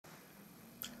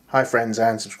Hi friends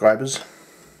and subscribers,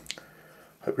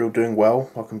 hope you're all doing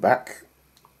well, welcome back.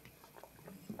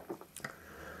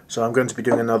 So I'm going to be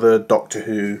doing another Doctor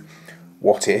Who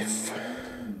What If,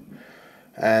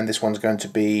 and this one's going to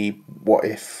be what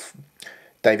if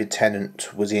David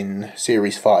Tennant was in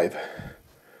Series 5.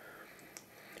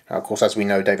 Now, of course, as we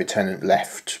know, David Tennant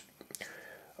left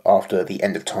after The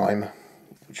End of Time,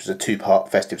 which was a two-part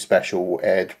festive special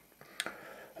aired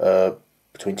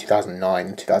between 2009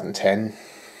 and 2010.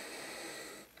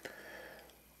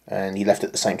 And he left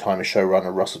at the same time as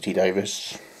showrunner Russell T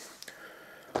Davies.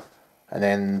 And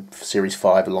then for Series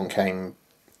 5 along came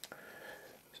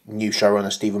new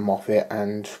showrunner Stephen Moffat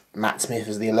and Matt Smith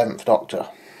as the 11th Doctor.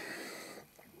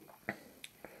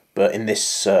 But in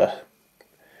this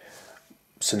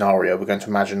scenario, we're going to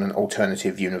imagine an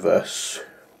alternative universe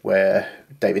where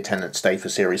David Tennant stayed for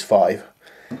Series 5.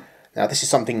 Now, this is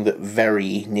something that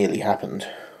very nearly happened,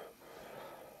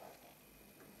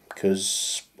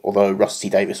 because although Russell T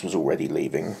Davies was already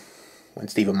leaving, when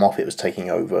Stephen Moffat was taking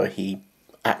over, he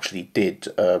actually did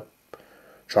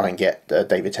try and get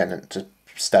David Tennant to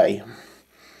stay.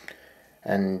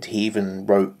 And he even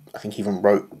wrote,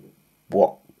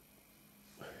 what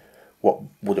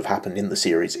would have happened in the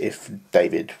series if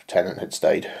David Tennant had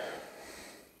stayed.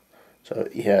 So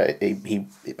yeah, he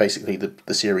basically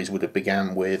the series would have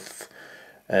began with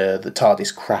the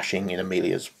TARDIS crashing in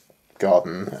Amelia's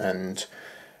garden, and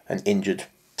an injured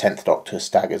 10th Doctor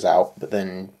staggers out, but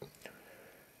then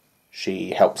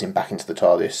she helps him back into the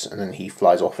TARDIS, and then he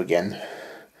flies off again.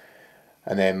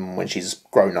 And then when she's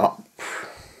all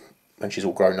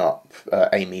grown up,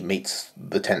 Amy meets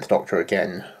the 10th Doctor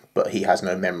again, but he has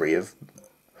no memory of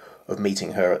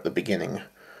meeting her at the beginning.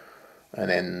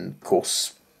 And then, of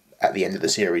course, at the end of the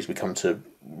series, we come to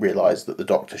realise that the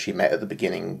Doctor she met at the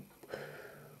beginning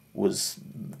was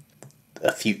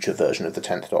a future version of the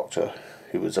 10th Doctor,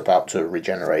 who was about to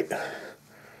regenerate.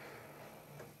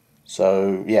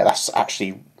 So yeah, that's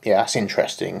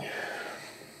interesting.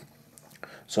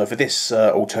 So for this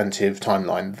alternative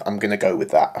timeline, I'm going to go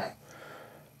with that.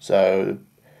 So,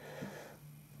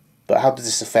 but how does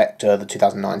this affect the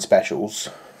 2009 specials?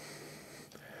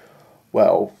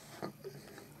 Well,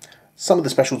 some of the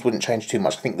specials wouldn't change too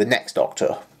much. I think the next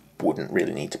Doctor wouldn't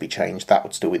really need to be changed. That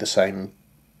would still be the same.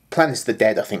 Planet of the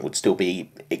Dead, I think, would still be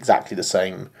exactly the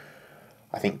same.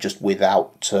 I think just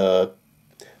without the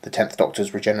 10th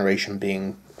Doctor's regeneration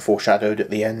being foreshadowed at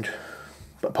the end.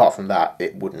 But apart from that,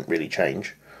 it wouldn't really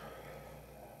change.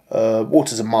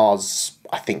 Waters of Mars,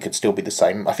 I think, could still be the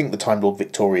same. I think the Time Lord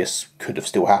Victorious could have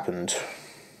still happened,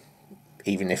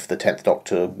 even if the 10th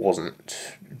Doctor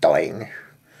wasn't dying.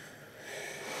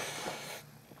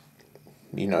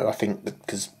 You know, I think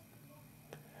because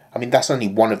that's only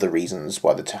one of the reasons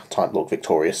why the Time Lord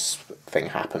Victorious thing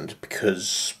happened,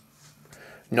 because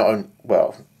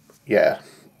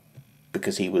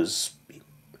because he's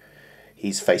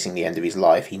facing the end of his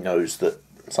life. He knows that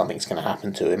something's going to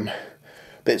happen to him,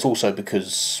 but it's also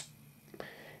because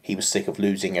he was sick of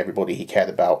losing everybody he cared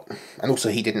about, and also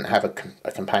he didn't have a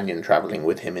companion travelling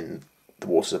with him in the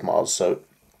Waters of Mars. So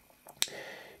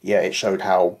yeah, it showed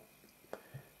how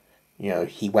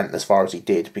he went as far as he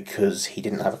did because he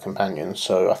didn't have a companion.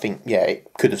 So I think it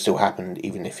could have still happened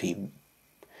even if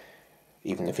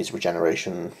his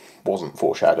regeneration wasn't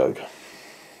foreshadowed.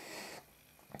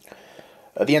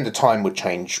 At the End of Time would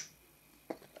change.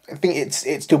 I think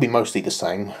it'd still be mostly the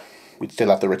same. We'd still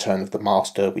have the return of the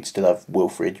Master. We'd still have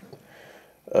Wilfrid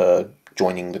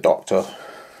joining the Doctor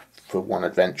for one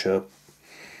adventure.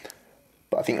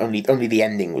 But I think only the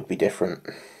ending would be different,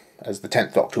 as the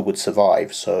 10th Doctor would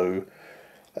survive. So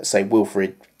let's say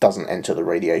Wilfrid doesn't enter the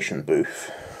radiation booth,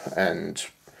 and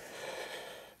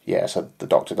so the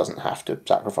Doctor doesn't have to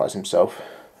sacrifice himself.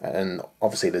 And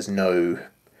obviously there's no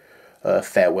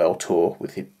farewell tour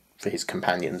for his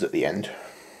companions at the end.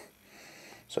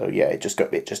 So yeah, it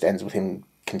just ends with him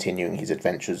continuing his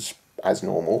adventures as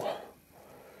normal.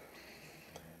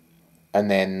 And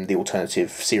then the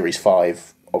alternative Series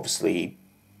 5 obviously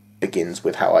begins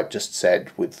with how I've just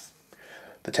said, with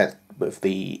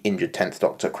the injured 10th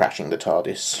Doctor crashing the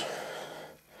TARDIS.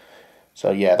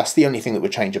 So yeah, that's the only thing that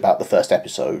would change about the first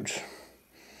episode.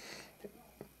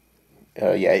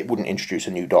 It wouldn't introduce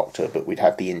a new Doctor, but we'd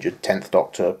have the injured 10th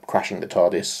Doctor crashing the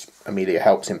TARDIS. Amelia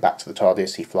helps him back to the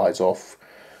TARDIS, he flies off.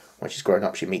 When she's grown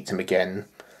up, she meets him again.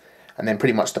 And then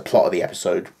pretty much the plot of the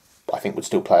episode, I think, would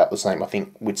still play out the same. I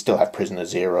think we'd still have Prisoner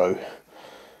Zero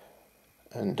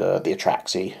and the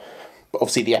Atraxi. But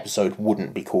obviously the episode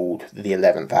wouldn't be called The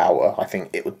 11th Hour. I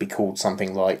think it would be called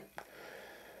something like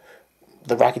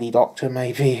The Raggedy Doctor,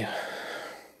 maybe.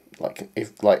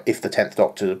 If the 10th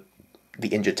Doctor the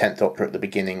injured 10th Doctor at the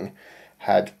beginning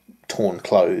had torn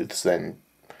clothes, then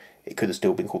it could have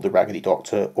still been called the Raggedy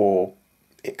Doctor, or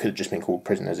it could have just been called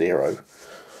Prisoner Zero.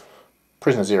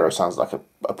 Prisoner Zero sounds like an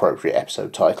appropriate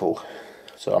episode title,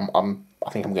 so I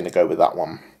think I'm going to go with that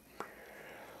one.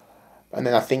 And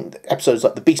then I think episodes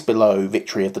like The Beast Below,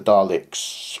 Victory of the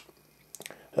Daleks,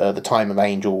 The Time of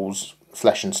Angels,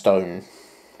 Flesh and Stone,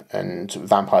 and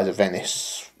Vampires of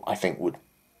Venice, I think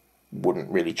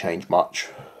wouldn't really change much.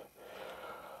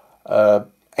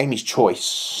 Amy's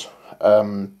Choice,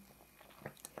 I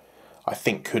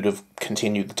think could have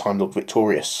continued the Time Lord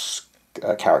Victorious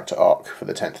character arc for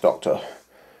the 10th Doctor.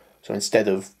 So instead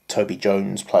of Toby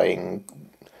Jones playing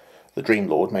the Dream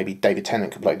Lord, maybe David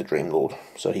Tennant could play the Dream Lord,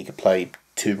 so he could play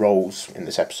two roles in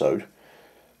this episode.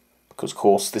 Because of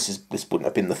course this wouldn't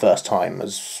have been the first time,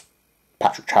 as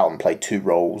Patrick Troughton played two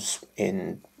roles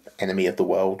in Enemy of the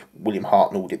World. William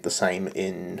Hartnell did the same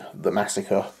in The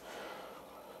Massacre.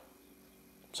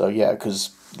 So yeah, because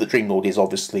the Dream Lord is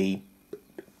obviously,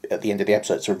 at the end of the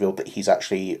episode, it's revealed that he's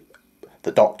actually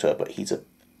the Doctor, but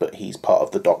he's part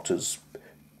of the Doctor's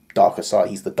darker side.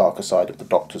 He's the darker side of the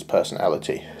Doctor's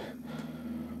personality.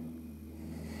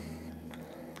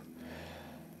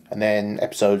 And then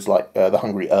episodes like The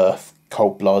Hungry Earth,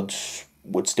 Cold Blood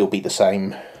would still be the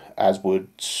same, as would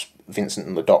Vincent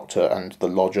and the Doctor and the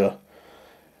Lodger.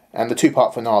 And the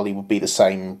two-part finale would be the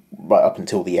same right up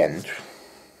until the end.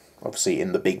 Obviously,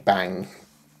 in the Big Bang,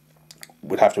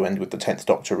 would have to end with the 10th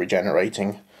Doctor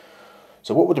regenerating.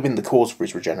 So what would have been the cause for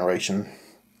his regeneration?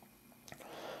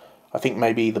 I think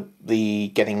maybe the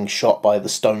getting shot by the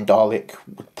Stone Dalek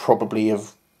would probably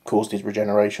have caused his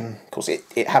regeneration. Of course,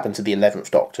 it happened to the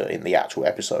 11th Doctor in the actual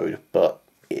episode, but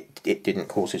it didn't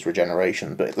cause his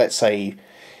regeneration. But let's say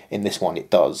in this one it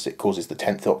does. It causes the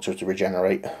 10th Doctor to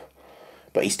regenerate,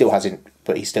 but he's still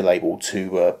able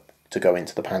to go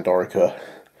into the Pandorica,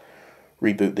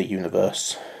 reboot the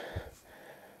universe,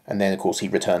 and then of course he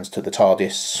returns to the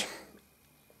TARDIS,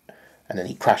 and then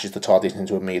he crashes the TARDIS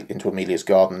into Amelia's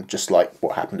garden, just like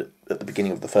what happened at the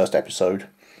beginning of the first episode.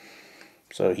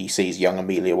 So he sees young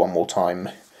Amelia one more time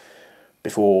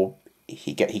before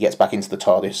he gets back into the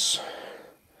TARDIS,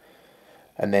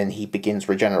 and then he begins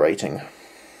regenerating.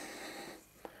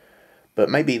 But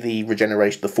maybe the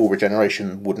full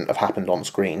regeneration wouldn't have happened on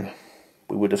screen.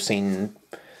 We would have seen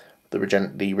the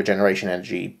regeneration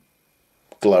energy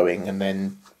glowing, and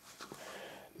then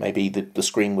maybe the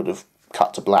screen would have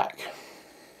cut to black.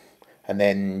 And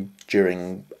then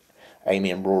during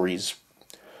Amy and Rory's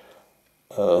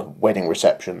wedding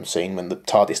reception scene, when the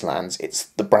TARDIS lands, it's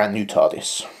the brand new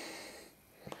TARDIS.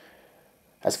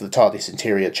 As for the TARDIS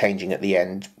interior changing at the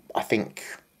end, I think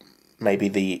maybe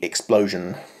the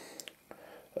explosion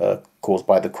caused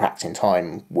by the cracks in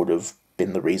time would have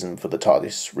been the reason for the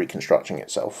TARDIS reconstructing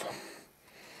itself.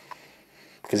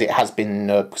 Because it has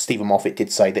been, Stephen Moffat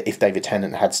did say that if David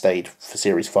Tennant had stayed for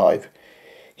Series 5,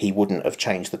 he wouldn't have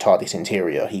changed the TARDIS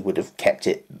interior. He would have kept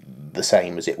it the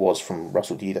same as it was from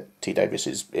Russell T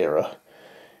Davies's era.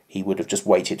 He would have just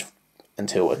waited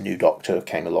until a new Doctor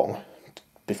came along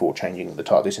before changing the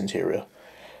TARDIS interior.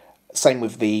 Same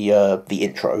with the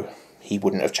intro. He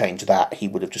wouldn't have changed that. He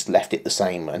would have just left it the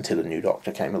same until a new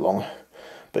Doctor came along.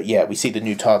 But yeah, we see the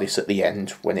new TARDIS at the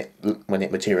end when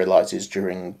it materialises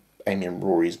during Amy and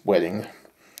Rory's wedding.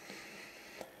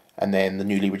 And then the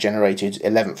newly regenerated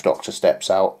 11th Doctor steps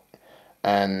out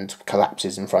and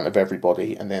collapses in front of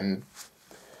everybody, and then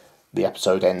the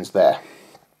episode ends there.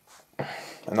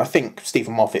 And I think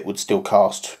Stephen Moffat would still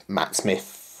cast Matt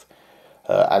Smith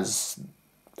as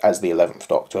the 11th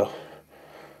Doctor.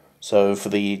 So for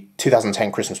the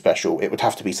 2010 Christmas special, it would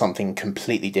have to be something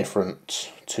completely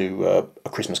different to A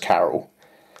Christmas Carol,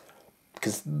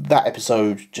 because that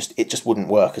episode just wouldn't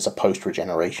work as a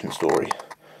post-regeneration story.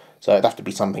 So it'd have to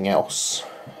be something else.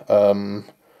 I'll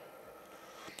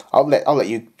let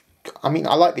you. I mean,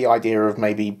 I like the idea of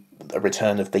maybe a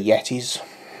return of the Yetis.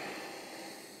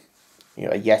 You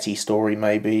know, a Yeti story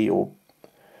maybe, or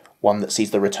one that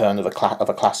sees the return of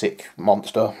a classic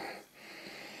monster.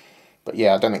 But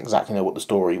yeah, I don't exactly know what the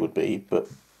story would be, but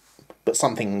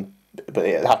something. But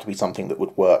it'd have to be something that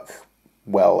would work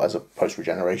well as a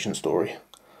post-regeneration story.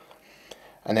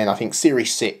 And then I think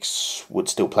Series 6 would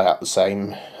still play out the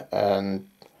same, and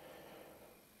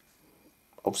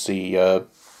obviously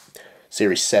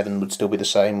Series 7 would still be the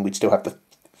same. We'd still have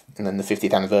and then the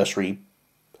 50th anniversary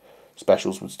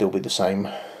specials would still be the same.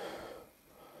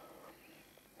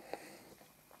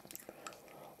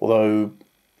 Although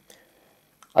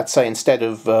I'd say instead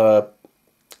of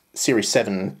Series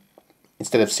 7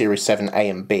 A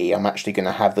and B, I'm actually going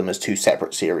to have them as two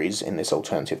separate series in this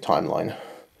alternative timeline.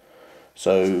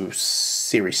 So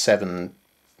Series 7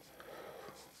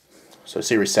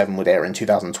 would air in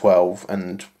 2012,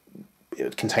 and it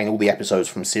would contain all the episodes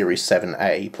from Series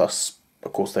 7A, plus,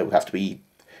 of course, there would have to be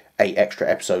 8 extra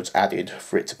episodes added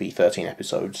for it to be 13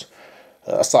 episodes.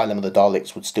 Asylum of the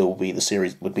Daleks would still be the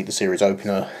series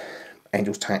opener.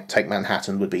 Angels Take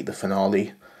Manhattan would be the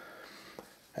finale.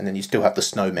 And then you still have The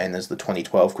Snowmen as the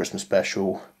 2012 Christmas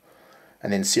special.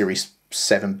 And then Series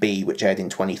 7B, which aired in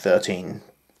 2013,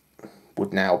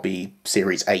 would now be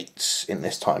Series 8 in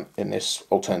this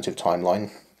alternative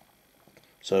timeline.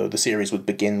 So the series would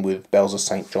begin with Bells of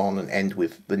St. John and end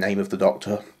with The Name of the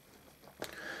Doctor.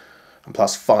 And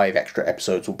plus 5 extra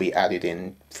episodes will be added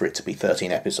in for it to be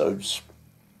 13 episodes.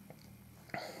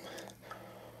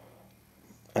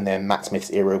 And then Matt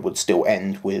Smith's era would still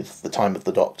end with The Time of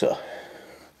the Doctor.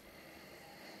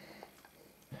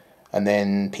 And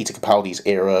then Peter Capaldi's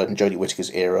era and Jodie Whittaker's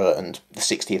era and the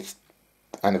 60th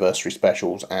anniversary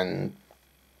specials and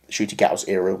Ncuti Gatwa's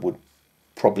era would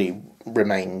probably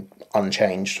remain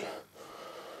unchanged.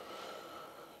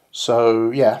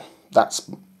 So yeah, that's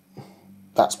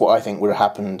what I think would have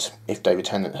happened if David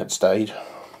Tennant had stayed.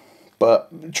 But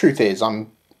the truth is,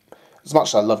 as much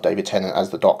as I love David Tennant as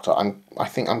the Doctor, I'm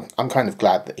kind of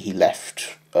glad that he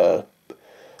left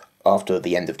after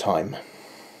the end of time.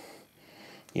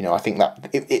 You know, I think that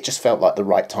it just felt like the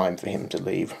right time for him to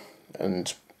leave.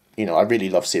 And, you know, I really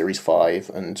love Series 5,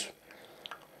 and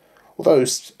although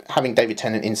having David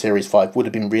Tennant in Series 5 would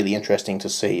have been really interesting to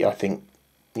see, I think,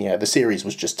 yeah, the series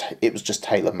was just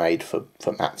tailor-made for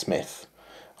Matt Smith.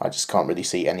 I just can't really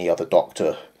see any other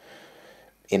Doctor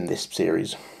in this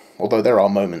series. Although there are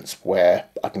moments where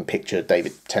I can picture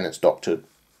David Tennant's Doctor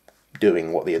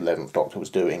doing what the 11th Doctor was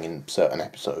doing in certain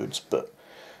episodes, but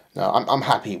no, I'm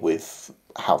happy with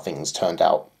how things turned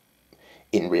out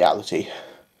in reality.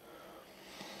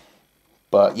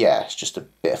 But yeah, it's just a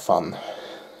bit of fun.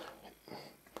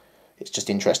 It's just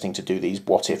interesting to do these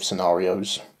what-if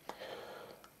scenarios.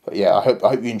 But yeah, I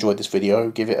hope you enjoyed this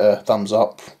video. Give it a thumbs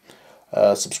up,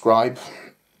 subscribe,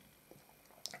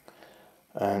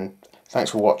 and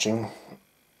thanks for watching,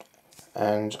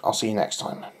 and I'll see you next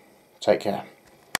time. Take care.